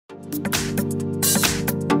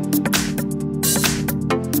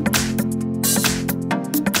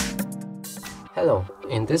Hello,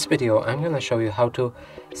 in this video I'm going to show you how to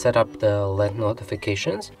set up the LED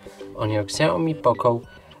notifications on your Xiaomi Poco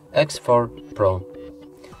X4 Pro.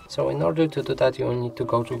 So in order to do that, you will need to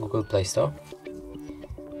go to Google Play Store,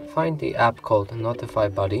 find the app called Notify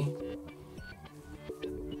Buddy,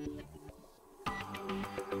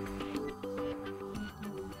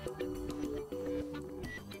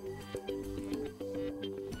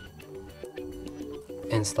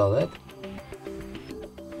 install it.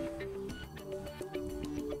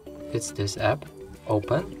 It's this app,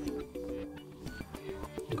 open,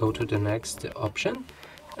 go to the next option,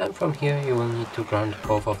 and from here you will need to grant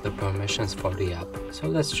both of the permissions for the app. So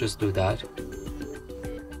let's just do that.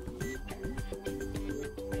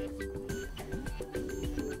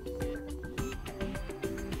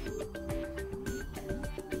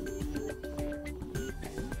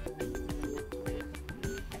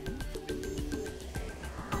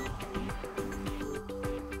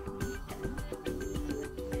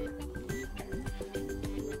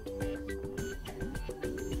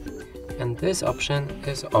 And this option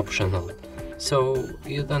is optional, so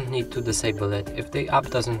you don't need to disable it. If the app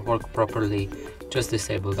doesn't work properly, just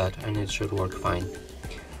disable that and it should work fine.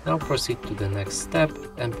 Now proceed to the next step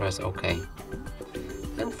and press OK.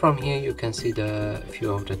 And from here you can see the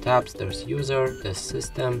few of the tabs. There's user, the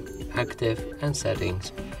system, active and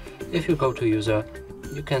settings. If you go to user,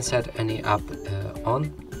 you can set any app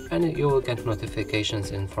on and you will get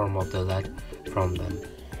notifications in form of the LED from them.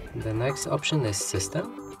 The next option is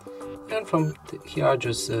system. And from here are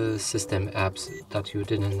just system apps that you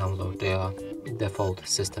didn't download. They are default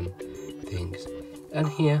system things. And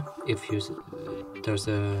here, if you there's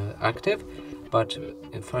a active, but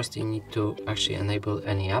first you need to actually enable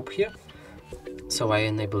any app here. So I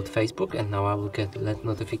enabled Facebook, and now I will get LED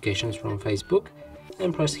notifications from Facebook.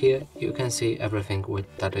 And press here, you can see everything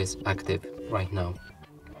that is active right now.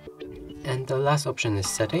 And the last option is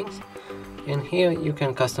settings. In here you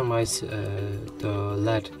can customize the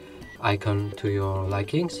LED icon to your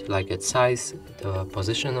likings, like its size, the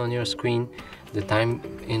position on your screen, the time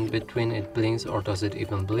in between it blinks, or does it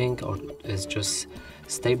even blink, or is just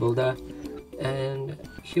stable there. And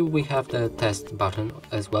here we have the test button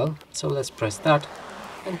as well, so let's press that,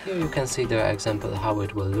 and here you can see the example how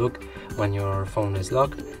it will look when your phone is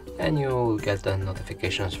locked, and you will get the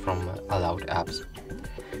notifications from allowed apps.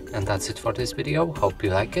 And that's it for this video. Hope you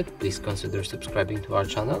like it. Please consider subscribing to our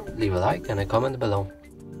channel, leave a like and a comment below.